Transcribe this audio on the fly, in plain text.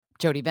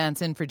Jody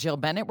Vance in for Jill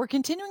Bennett. We're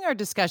continuing our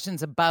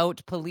discussions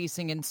about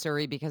policing in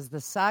Surrey because the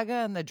saga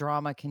and the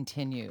drama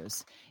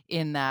continues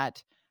in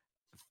that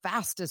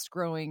fastest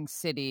growing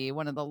city,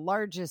 one of the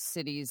largest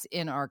cities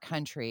in our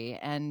country,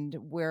 and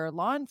where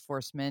law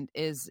enforcement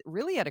is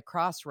really at a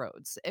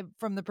crossroads.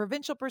 From the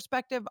provincial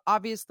perspective,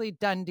 obviously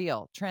done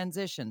deal,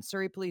 transition,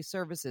 Surrey Police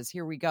Services,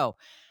 here we go.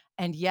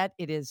 And yet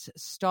it is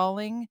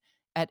stalling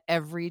at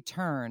every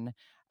turn.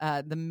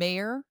 The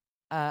mayor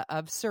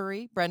of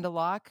Surrey, Brenda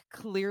Locke,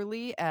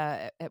 clearly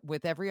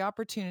with every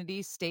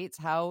opportunity states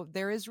how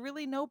there is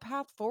really no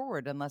path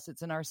forward unless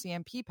it's an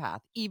RCMP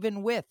path,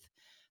 even with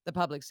the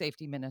public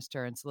safety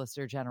minister and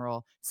solicitor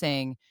general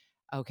saying,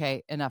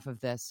 okay, enough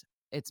of this.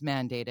 It's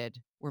mandated.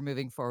 We're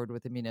moving forward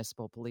with the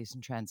municipal police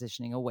and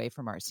transitioning away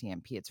from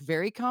RCMP. It's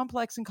very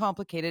complex and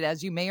complicated,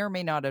 as you may or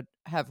may not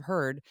have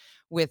heard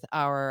with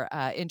our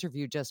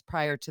interview just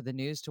prior to the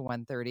news to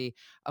 1:30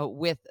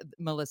 with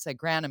Melissa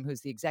Granham,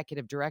 who's the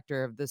executive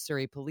director of the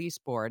Surrey Police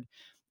Board.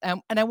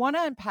 And I want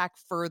to unpack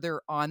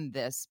further on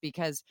this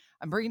because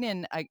I'm bringing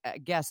in a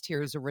guest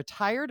here who's a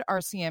retired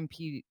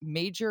RCMP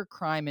Major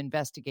Crime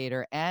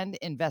Investigator and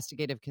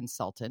investigative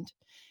consultant.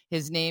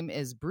 His name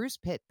is Bruce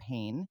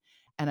Pitt-Payne.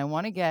 And I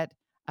want to get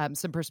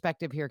some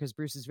perspective here because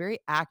Bruce is very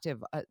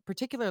active,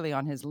 particularly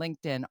on his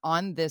LinkedIn,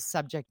 on this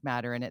subject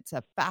matter. And it's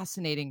a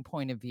fascinating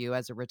point of view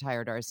as a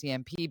retired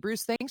RCMP.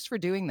 Bruce, thanks for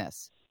doing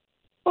this.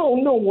 Oh,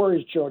 no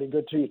worries, Jody.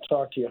 Good to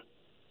talk to you.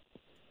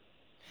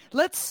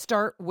 Let's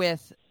start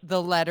with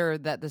the letter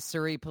that the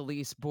Surrey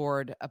Police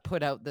Board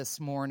put out this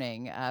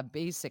morning,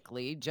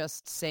 basically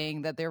just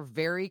saying that they're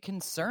very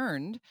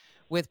concerned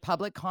with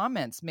public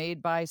comments made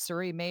by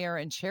Surrey Mayor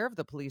and Chair of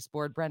the Police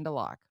Board, Brenda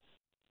Locke.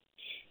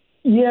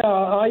 Yeah,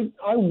 I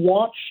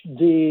watched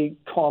the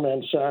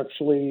comments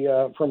actually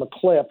from a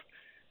clip,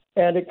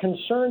 and it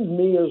concerned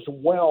me as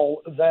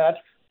well that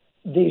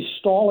the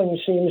stalling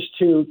seems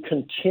to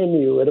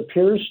continue. It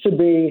appears to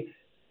be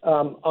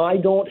I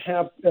don't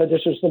have,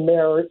 this is the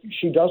mayor,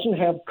 she doesn't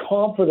have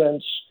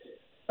confidence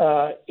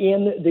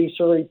in the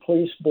Surrey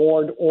Police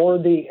Board or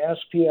the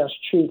SPS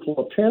Chief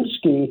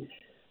Lipinski,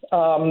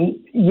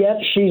 yet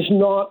she's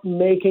not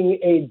making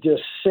a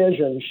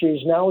decision.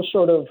 She's now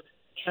sort of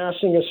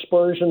casting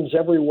aspersions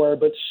everywhere,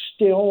 but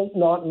still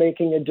not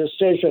making a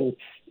decision.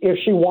 If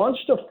she wants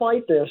to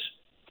fight this,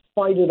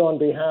 fight it on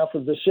behalf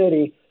of the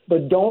city,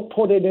 but don't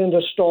put it into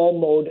stall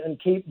mode and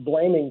keep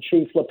blaming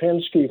Chief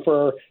Lipinski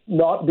for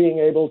not being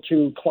able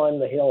to climb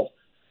the hill.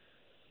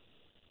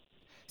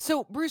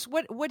 So, Bruce,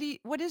 what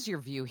is your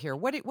view here?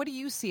 What do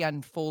you see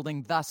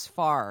unfolding thus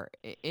far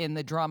in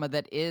the drama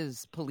that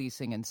is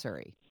policing in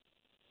Surrey?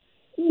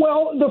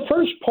 Well, the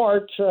first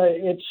part,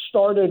 it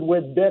started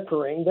with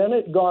bickering. Then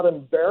it got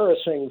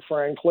embarrassing,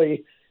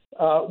 frankly,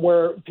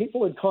 where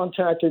people had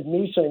contacted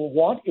me saying,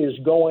 what is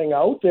going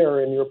out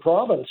there in your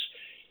province?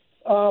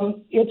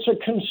 It's a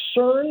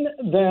concern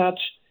that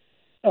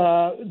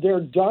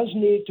there does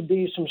need to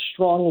be some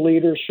strong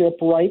leadership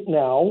right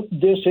now.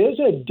 This is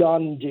a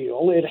done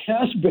deal. It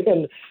has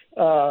been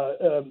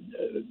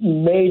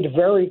made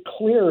very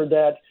clear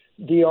that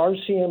the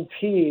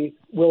RCMP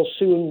will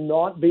soon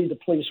not be the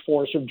police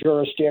force of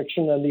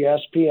jurisdiction, and the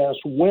SPS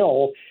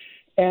will.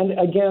 And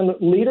again,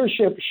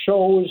 leadership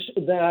shows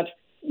that,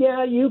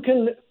 yeah, you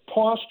can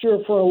posture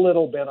for a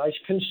little bit. I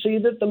can see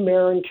that the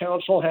mayor and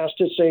council has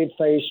to save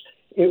face.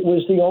 It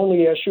was the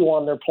only issue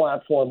on their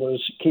platform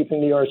was keeping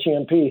the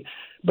RCMP.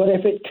 But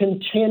if it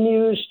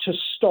continues to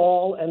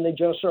stall and they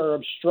just are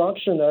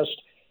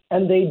obstructionist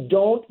and they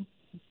don't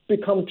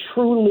become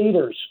true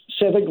leaders,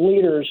 civic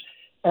leaders,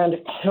 and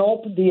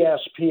help the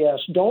SPS,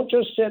 don't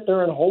just sit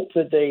there and hope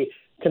that they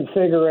can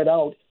figure it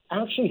out.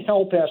 Actually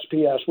help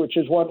SPS, which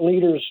is what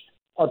leaders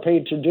are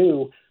paid to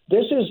do.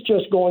 This is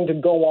just going to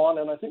go on,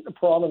 and I think the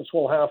province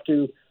will have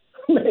to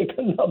make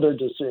another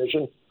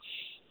decision.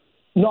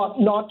 Not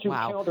to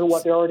counter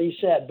what they already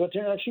said, but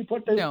to actually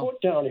put their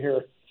foot down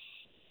here.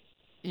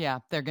 Yeah,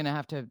 they're gonna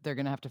have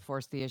to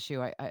force the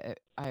issue.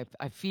 I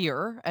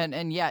fear,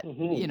 and yet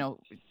you know,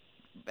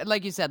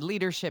 like you said,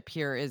 leadership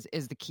here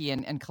is the key,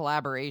 and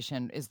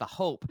collaboration is the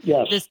hope.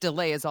 Yes. This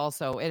delay is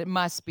also, it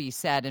must be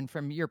said, and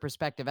from your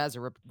perspective as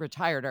a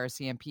retired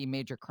RCMP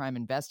Major Crime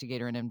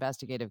Investigator and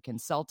investigative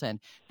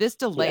consultant, this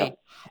delay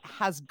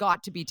has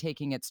got to be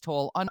taking its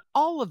toll on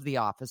all of the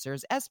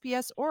officers,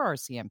 SPS or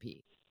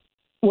RCMP.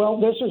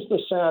 Well, this is the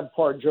sad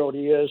part,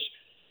 Jody, is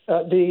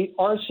the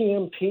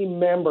RCMP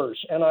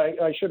members, and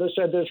I should have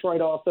said this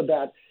right off the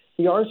bat,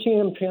 the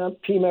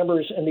RCMP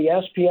members and the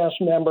SPS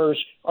members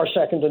are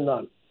second to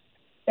none.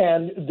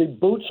 And the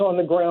boots on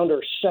the ground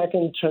are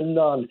second to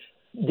none.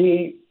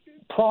 The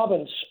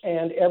province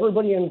and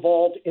everybody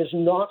involved is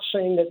not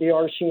saying that the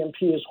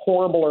RCMP is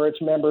horrible or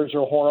its members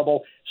are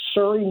horrible.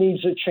 Surrey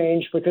needs a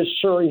change because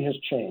Surrey has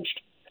changed.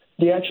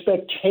 The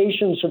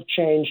expectations have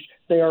changed.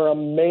 They are a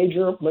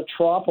major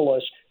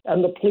metropolis,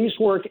 and the police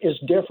work is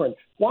different.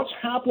 What's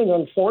happening,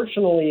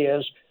 unfortunately,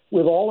 is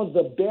with all of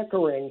the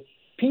bickering,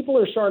 people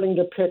are starting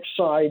to pick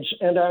sides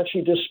and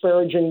actually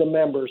disparaging the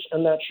members,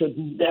 and that should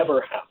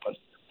never happen.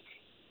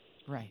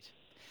 Right.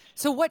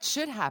 So what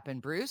should happen,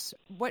 Bruce?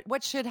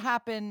 What should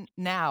happen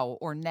now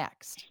or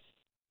next?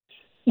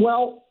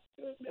 Well,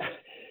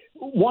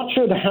 what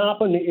should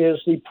happen is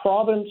the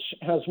province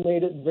has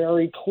made it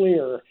very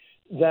clear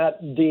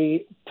that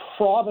the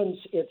province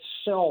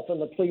itself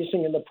and the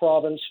policing in the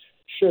province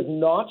should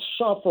not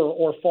suffer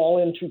or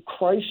fall into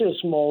crisis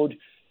mode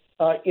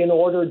in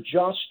order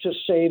just to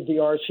save the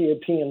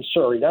RCMP in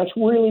Surrey. That's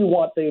really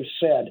what they've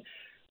said.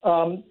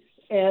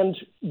 And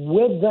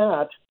with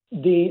that,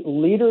 the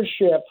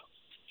leadership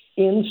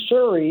in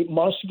Surrey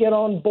must get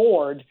on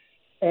board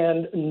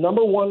and,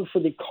 number one, for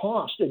the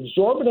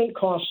exorbitant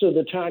costs of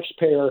the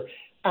taxpayer,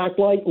 act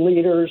like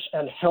leaders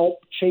and help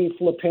Chief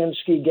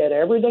Lipinski get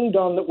everything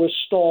done that was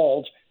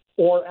stalled,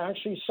 or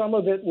actually some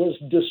of it was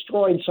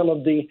destroyed, some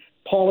of the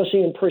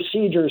policy and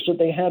procedures that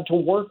they had to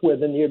work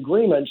with in the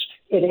agreements.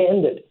 It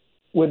ended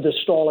with the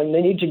stalling.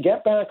 They need to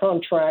get back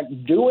on track,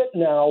 do it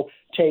now,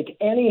 take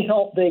any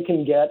help they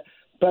can get,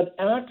 but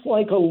act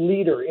like a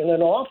leader. In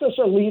an office,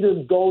 a leader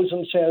goes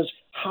and says,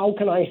 how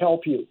can I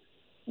help you?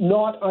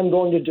 Not, I'm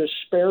going to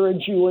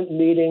disparage you at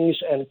meetings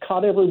and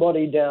cut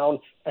everybody down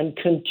and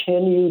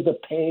continue the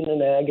pain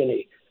and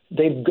agony.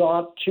 They've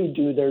got to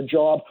do their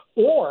job.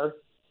 Or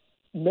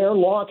Mayor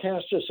Locke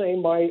has to say,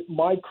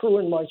 my crew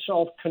and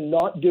myself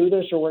cannot do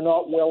this, or we're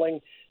not willing.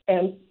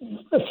 And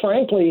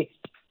frankly,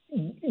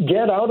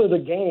 get out of the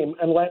game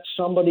and let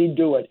somebody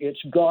do it.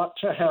 It's got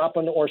to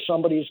happen, or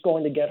somebody's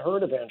going to get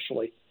hurt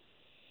eventually.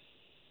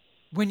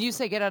 When you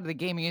say get out of the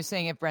game, are you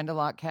saying if Brenda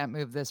Locke can't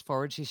move this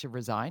forward, she should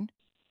resign?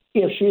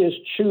 If she is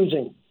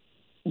choosing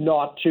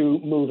not to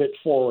move it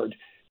forward.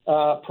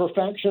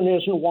 Perfection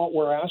isn't what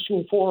we're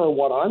asking for or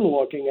what I'm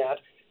looking at,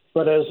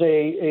 but as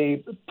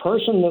a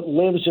person that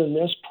lives in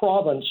this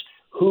province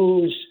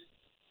who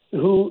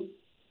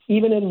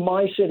even in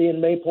my city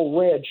in Maple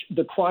Ridge,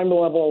 the crime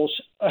levels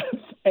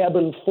ebb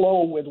and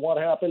flow with what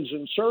happens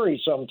in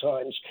Surrey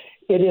sometimes.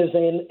 It is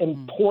an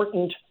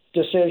important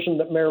decision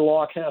that Mayor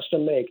Locke has to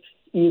make.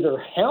 Either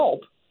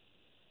help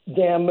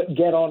them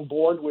get on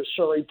board with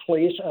Surrey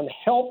Police and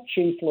help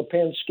Chief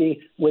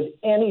Lipinski with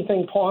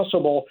anything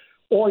possible,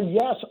 or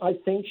yes, I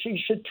think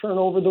she should turn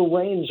over the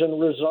reins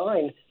and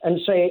resign and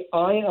say,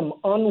 I am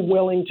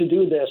unwilling to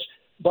do this.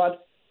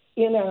 But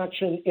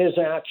inaction is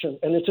action,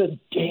 and it's a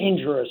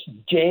dangerous,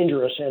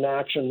 dangerous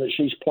inaction that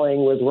she's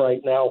playing with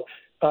right now.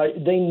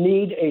 They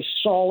need a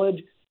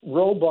solid,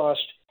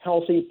 robust,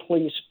 healthy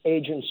police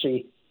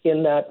agency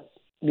in that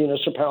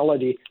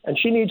municipality, and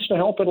she needs to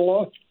help it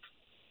along.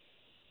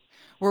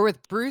 We're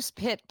with Bruce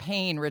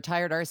Pitt-Payne,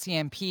 retired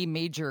RCMP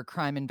Major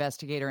Crime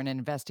Investigator and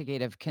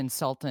investigative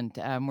consultant.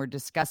 We're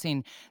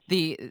discussing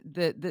the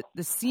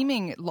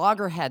seeming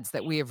loggerheads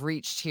that we have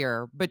reached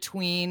here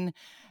between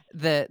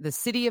the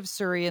city of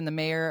Surrey and the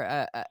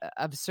mayor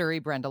of Surrey,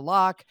 Brenda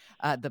Locke,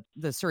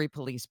 the Surrey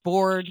Police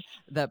Board,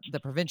 the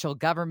provincial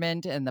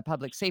government, and the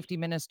public safety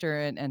minister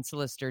and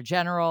solicitor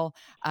general.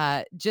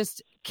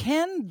 Just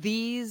can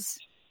these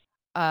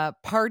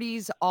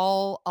parties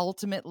all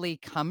ultimately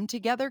come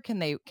together? Can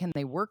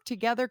they work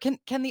together?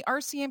 Can the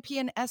RCMP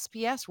and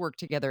SPS work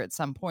together at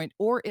some point,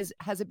 or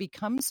has it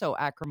become so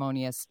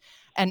acrimonious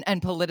and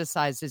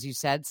politicized, as you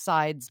said,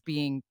 sides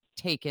being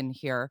taken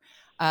here,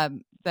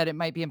 that it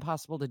might be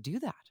impossible to do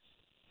that?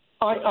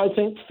 I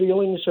think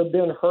feelings have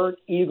been hurt,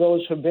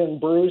 egos have been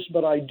bruised,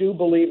 but I do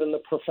believe in the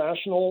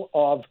professional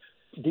of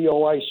the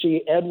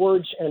OIC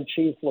Edwards and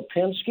Chief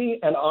Lipinski,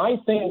 and I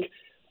think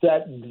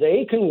that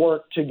they can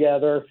work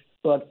together,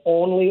 but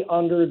only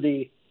under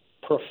the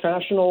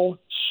professional,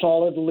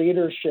 solid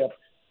leadership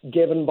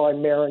given by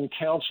mayor and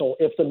council.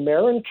 If the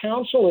mayor and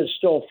council is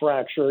still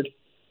fractured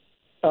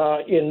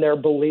in their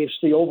beliefs,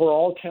 the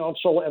overall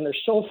council, and they're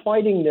still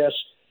fighting this,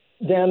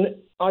 then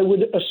I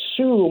would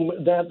assume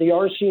that the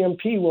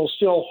RCMP will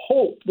still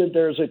hope that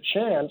there's a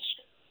chance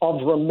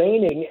of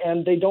remaining,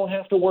 and they don't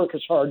have to work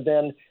as hard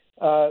then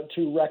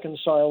to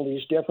reconcile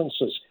these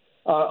differences.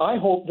 I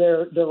hope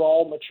they're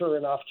all mature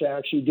enough to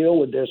actually deal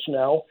with this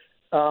now.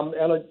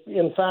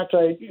 In fact,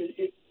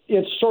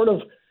 it's sort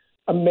of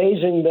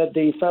amazing that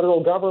the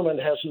federal government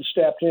hasn't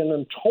stepped in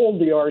and told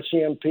the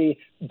RCMP,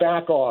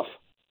 back off,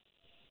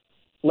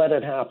 let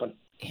it happen.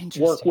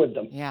 Work with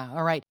them. Yeah,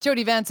 all right.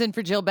 Jody Vanson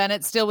for Jill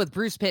Bennett, still with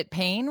Bruce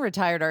Pitt-Payne,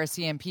 retired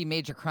RCMP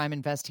Major Crime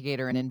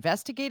Investigator and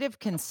investigative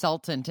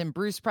consultant. And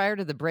Bruce, prior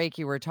to the break,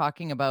 you were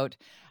talking about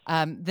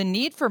the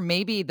need for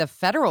maybe the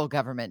federal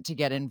government to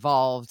get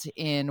involved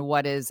in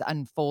what is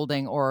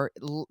unfolding or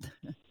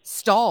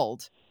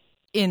stalled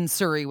in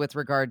Surrey with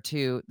regard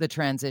to the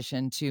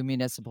transition to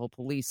municipal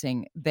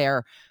policing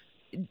there.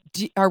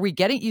 Are we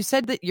getting? You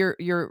said that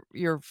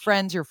your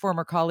friends, your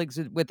former colleagues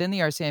within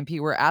the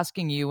RCMP were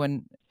asking you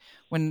when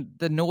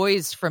the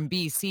noise from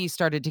BC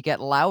started to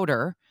get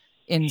louder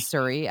in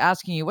Surrey,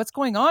 asking you what's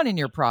going on in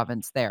your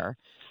province there.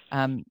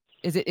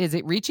 Is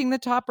it reaching the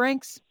top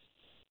ranks?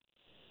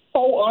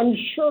 Oh, I'm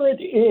sure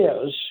it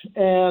is,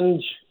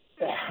 and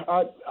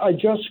I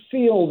just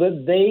feel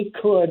that they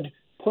could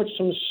put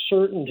some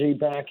certainty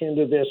back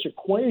into this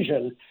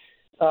equation.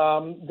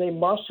 They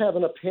must have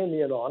an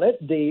opinion on it,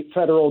 the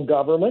federal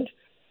government.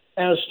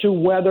 as to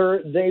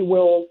whether they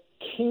will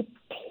keep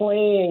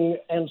playing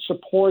and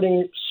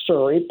supporting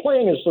Surrey.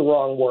 Playing is the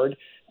wrong word,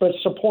 but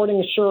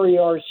supporting Surrey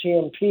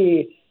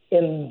RCMP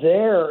in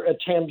their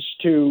attempts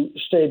to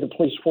stay the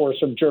police force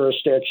of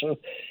jurisdiction.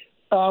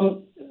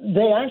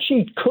 They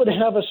actually could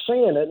have a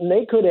say in it, and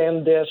they could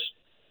end this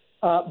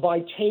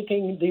by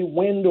taking the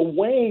wind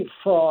away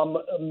from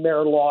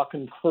Mayor Locke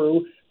and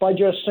crew by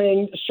just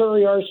saying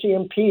Surrey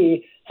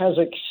RCMP has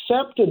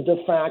accepted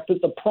the fact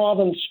that the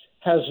province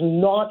has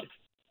not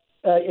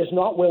is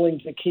not willing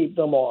to keep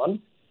them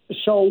on.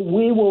 So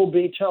we will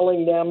be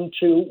telling them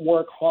to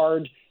work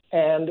hard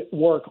and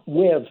work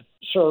with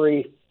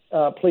Surrey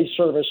Police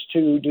Service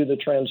to do the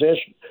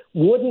transition.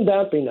 Wouldn't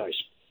that be nice?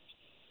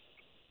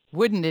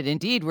 Wouldn't it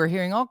indeed? We're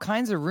hearing all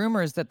kinds of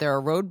rumors that there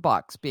are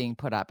roadblocks being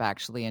put up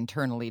actually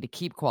internally to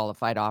keep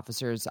qualified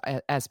officers,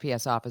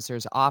 SPS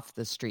officers off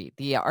the street.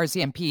 The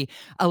RCMP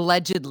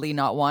allegedly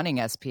not wanting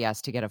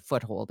SPS to get a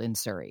foothold in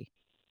Surrey.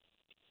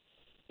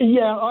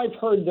 Yeah, I've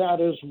heard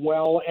that as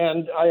well.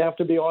 And I have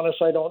to be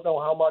honest, I don't know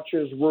how much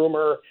is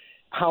rumor,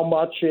 how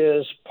much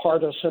is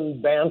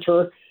partisan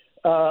banter.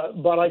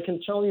 But I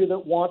can tell you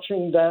that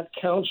watching that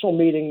council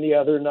meeting the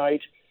other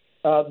night,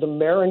 the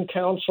mayor and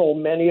council,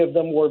 many of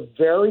them were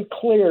very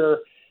clear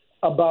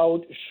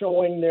about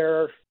showing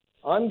their,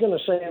 I'm going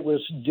to say it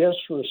was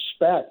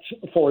disrespect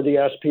for the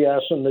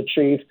SPS and the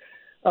chief,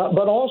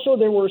 but also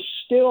they were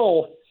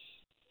still,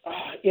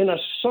 in a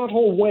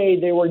subtle way,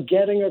 they were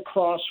getting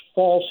across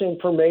false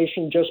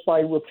information just by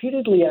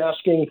repeatedly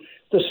asking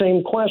the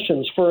same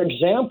questions. For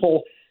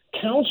example,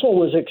 council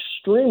was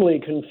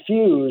extremely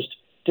confused,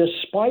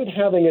 despite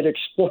having it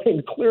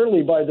explained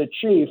clearly by the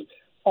chief,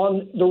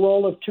 on the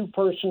role of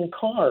two-person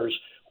cars,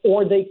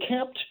 or they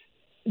kept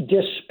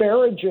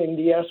disparaging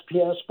the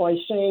SPS by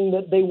saying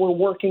that they were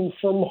working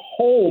from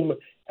home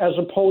as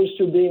opposed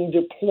to being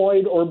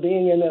deployed or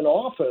being in an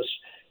office.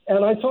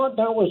 And I thought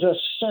that was a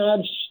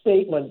sad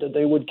statement that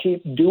they would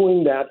keep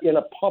doing that in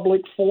a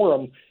public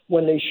forum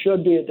when they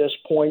should be at this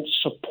point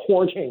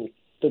supporting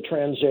the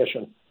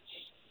transition.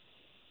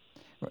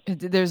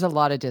 There's a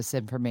lot of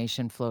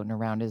disinformation floating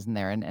around, isn't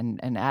there?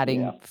 And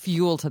adding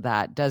fuel to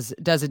that does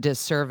a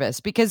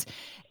disservice. Because,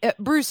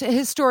 Bruce,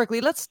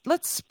 historically, let's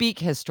speak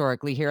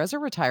historically here. As a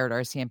retired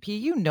RCMP,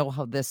 you know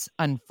how this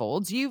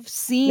unfolds. You've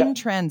seen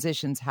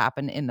transitions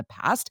happen in the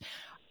past.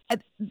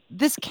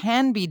 This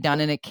can be done,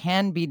 and it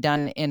can be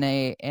done in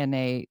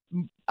a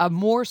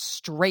more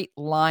straight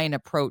line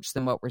approach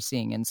than what we're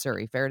seeing in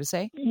Surrey. Fair to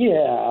say?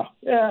 Yeah,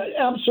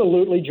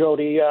 absolutely,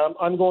 Jody.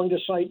 I'm going to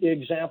cite the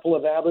example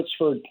of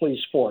Abbotsford Police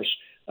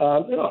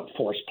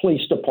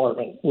Police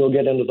Department. We'll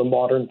get into the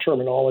modern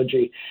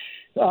terminology.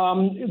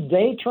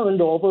 They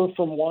turned over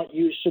from what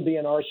used to be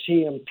an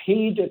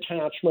RCMP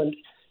detachment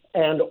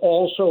and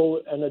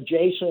also an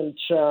adjacent,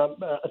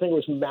 I think it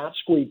was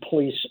Matsqui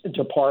Police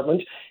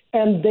Department,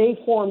 and they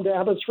formed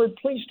Abbotsford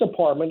Police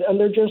Department, and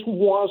there just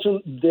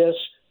wasn't this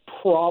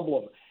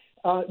problem.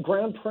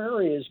 Grand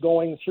Prairie is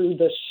going through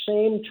the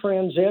same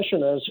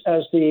transition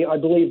as the, I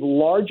believe,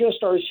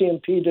 largest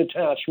RCMP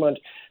detachment.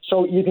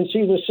 So you can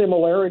see the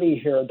similarity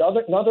here.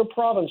 Another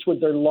province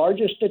with their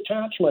largest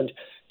detachment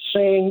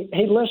saying,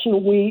 hey,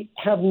 listen, we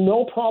have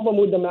no problem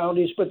with the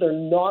Mounties, but they're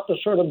not the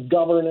sort of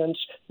governance,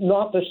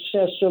 not the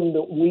system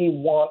that we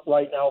want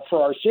right now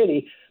for our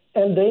city.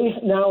 And they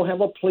now have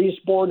a police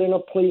board and a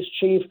police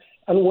chief,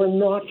 and we're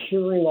not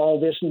hearing all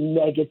this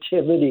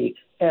negativity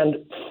and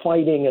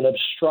fighting and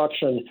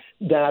obstruction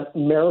that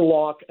Mayor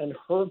Locke and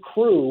her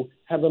crew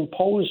have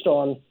imposed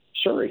on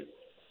Surrey.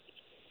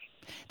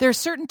 There are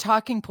certain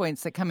talking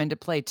points that come into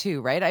play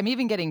too, right? I'm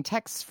even getting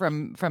texts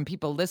from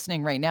people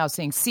listening right now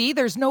saying, see,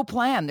 there's no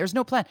plan. There's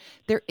no plan.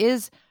 There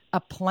is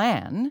a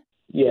plan,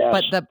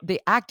 yes, but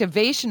the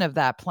activation of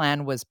that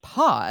plan was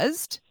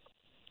paused.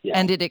 Yeah.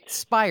 And it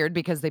expired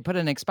because they put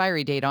an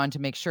expiry date on to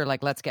make sure,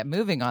 like, let's get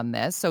moving on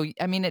this. So,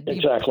 I mean, it'd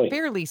be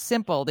fairly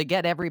simple to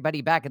get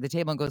everybody back at the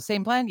table and go,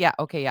 same plan? Yeah,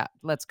 okay, yeah,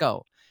 let's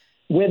go.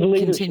 With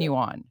leadership. Continue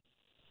on.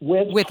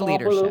 With proper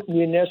leadership.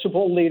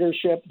 Municipal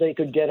leadership, they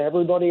could get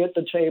everybody at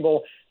the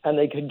table and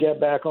they could get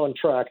back on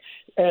track.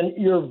 And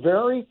you're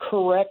very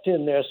correct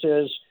in this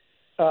is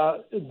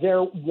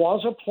there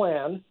was a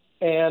plan,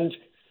 and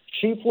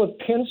Chief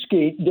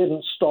Lipinski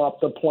didn't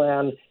stop the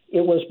plan.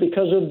 It was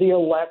because of the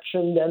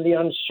election, then the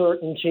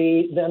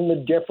uncertainty, then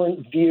the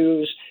different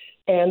views,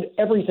 and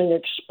everything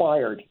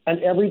expired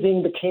and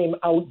everything became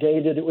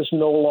outdated. It was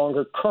no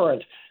longer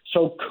current.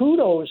 So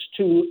kudos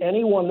to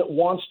anyone that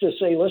wants to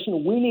say,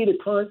 listen, we need a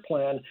current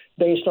plan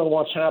based on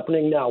what's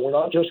happening now. We're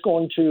not just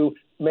going to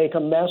make a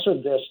mess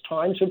of this.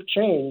 Times have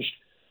changed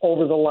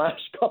over the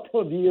last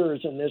couple of years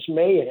in this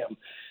mayhem.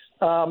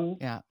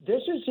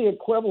 This is the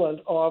equivalent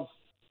of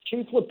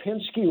Chief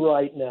Lipinski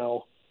right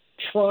now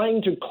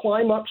trying to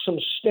climb up some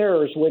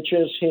stairs, which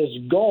is his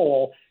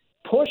goal,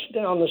 push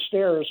down the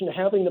stairs and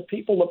having the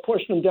people that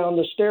pushed him down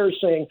the stairs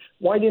saying,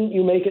 why didn't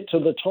you make it to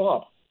the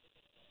top?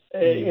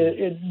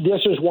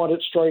 This is what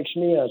it strikes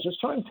me as. It's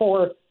time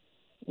for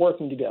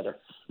working together.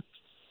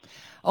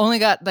 Only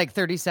got like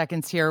 30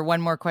 seconds here.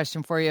 One more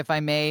question for you, if I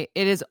may.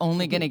 It is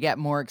only going to get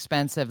more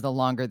expensive the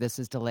longer this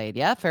is delayed.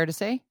 Yeah, fair to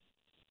say?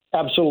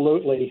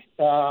 Absolutely.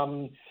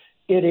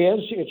 It is.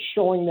 It's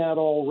showing that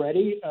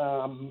already.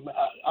 I'm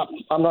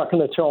not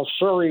going to tell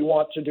Surrey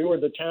what to do or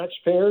the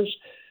taxpayers,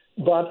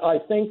 but I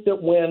think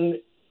that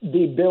when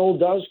the bill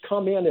does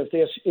come in, if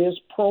this is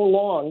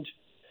prolonged,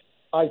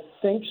 I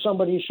think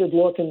somebody should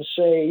look and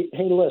say,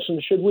 hey,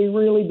 listen, should we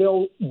really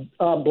blame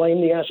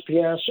the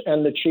SPS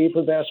and the chief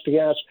of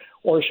SPS,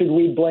 or should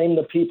we blame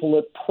the people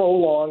that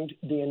prolonged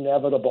the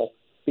inevitable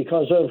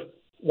because of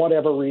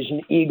whatever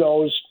reason,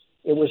 egos,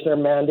 it was their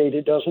mandate,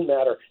 it doesn't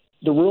matter.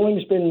 The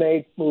ruling's been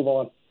made, move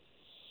on.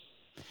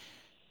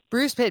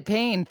 Bruce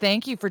Pitt-Payne,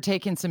 thank you for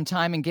taking some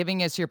time and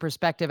giving us your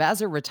perspective.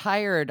 As a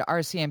retired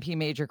RCMP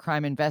Major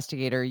Crime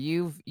Investigator,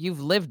 you've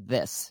lived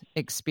this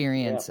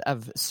experience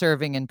of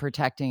serving and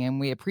protecting, and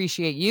we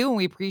appreciate you, and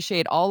we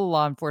appreciate all the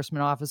law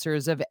enforcement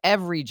officers of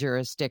every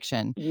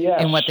jurisdiction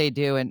in what they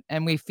do,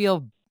 and we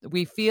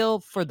feel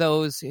for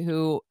those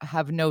who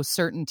have no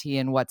certainty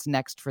in what's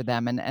next for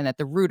them, and at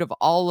the root of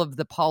all of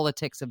the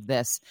politics of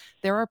this,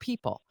 there are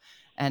people.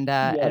 And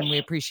we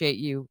appreciate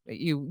you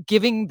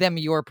giving them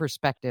your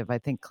perspective, I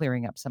think,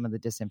 clearing up some of the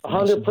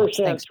disinformation. 100%.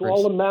 Thanks, to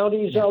all the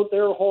Mounties out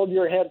there, hold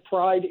your head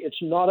pride.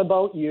 It's not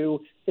about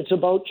you. It's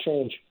about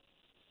change.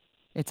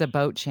 It's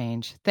about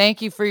change.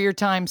 Thank you for your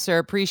time, sir.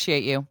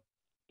 Appreciate you.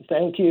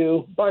 Thank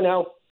you. Bye now.